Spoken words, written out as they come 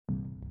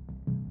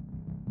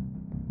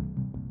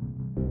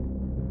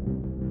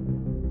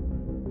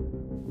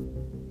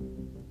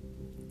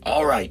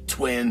All right,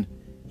 twin.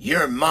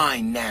 You're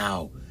mine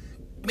now.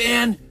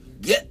 Man,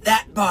 get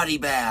that body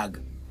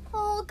bag.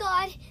 Oh,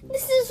 God.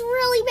 This is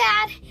really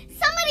bad.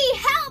 Somebody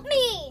help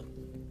me!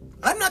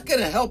 I'm not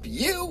gonna help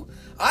you.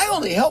 I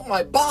only help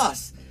my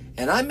boss.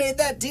 And I made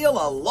that deal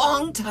a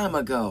long time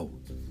ago.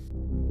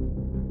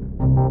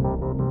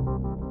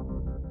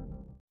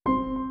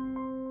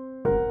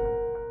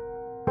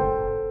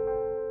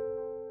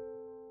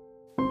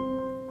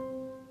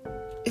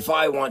 If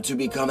I want to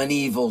become an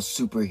evil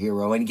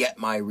superhero and get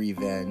my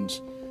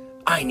revenge,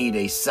 I need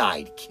a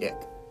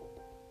sidekick.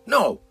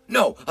 No,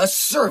 a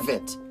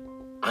servant.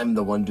 I'm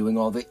the one doing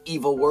all the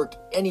evil work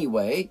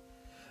anyway.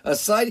 A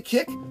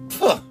sidekick?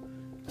 Pfft,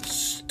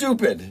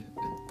 stupid.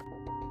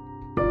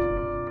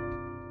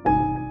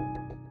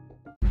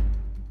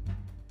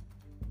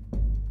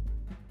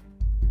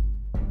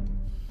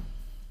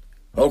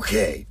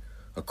 Okay,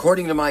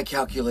 according to my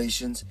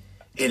calculations,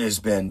 it has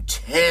been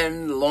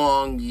 10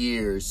 long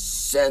years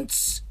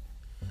since...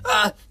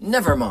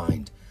 never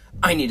mind.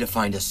 I need to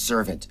find a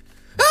servant.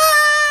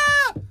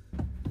 Ah!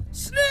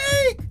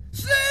 Snake!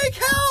 Snake,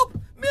 help!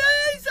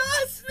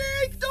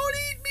 Snake! Don't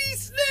eat me,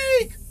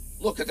 Snake!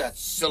 Look at that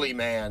silly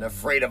man,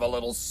 afraid of a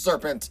little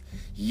serpent.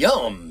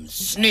 Yum,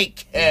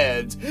 snake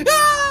heads.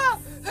 Ah!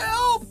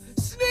 Help!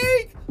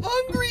 Snake!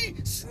 Hungry!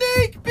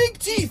 Snake! Big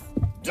teeth!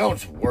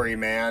 Don't worry,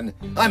 man.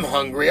 I'm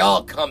hungry.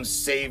 I'll come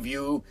save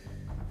you.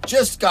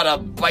 Just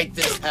gotta bite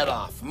this head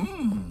off.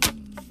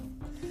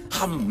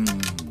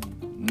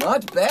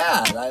 Not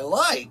bad. I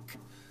like.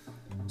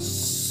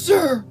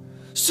 Sir,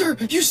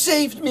 you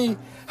saved me.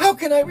 How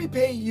can I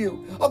repay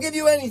you? I'll give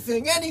you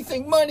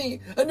anything, money,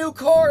 a new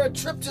car, a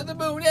trip to the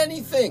moon,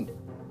 anything.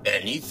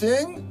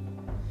 Anything?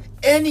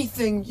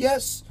 Anything,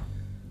 yes.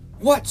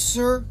 What,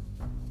 sir?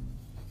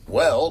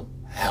 Well,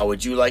 how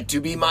would you like to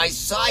be my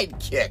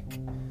sidekick?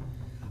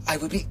 I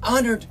would be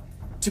honored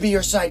to be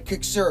your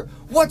sidekick, sir.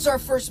 What's our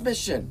first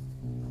mission?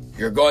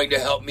 You're going to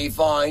help me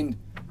find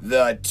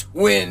the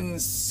twin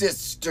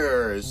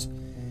sisters.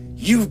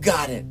 You've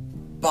got it,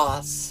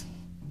 boss.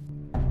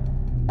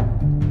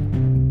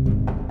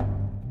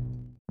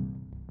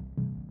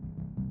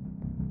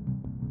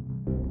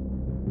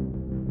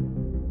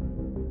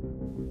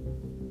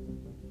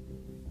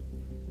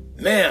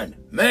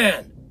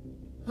 Man.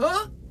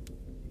 Huh?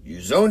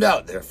 You zoned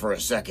out there for a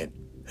second.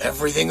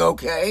 Everything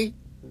okay?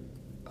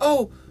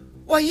 Oh,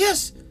 why,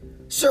 yes.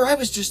 Sir, I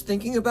was just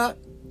thinking about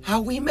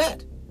how we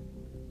met.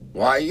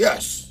 Why,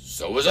 yes.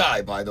 So was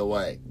I, by the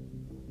way.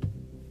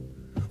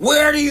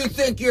 Where do you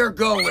think you're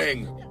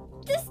going?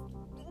 Just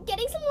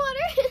getting some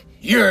water.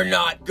 You're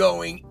not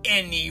going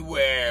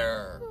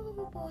anywhere.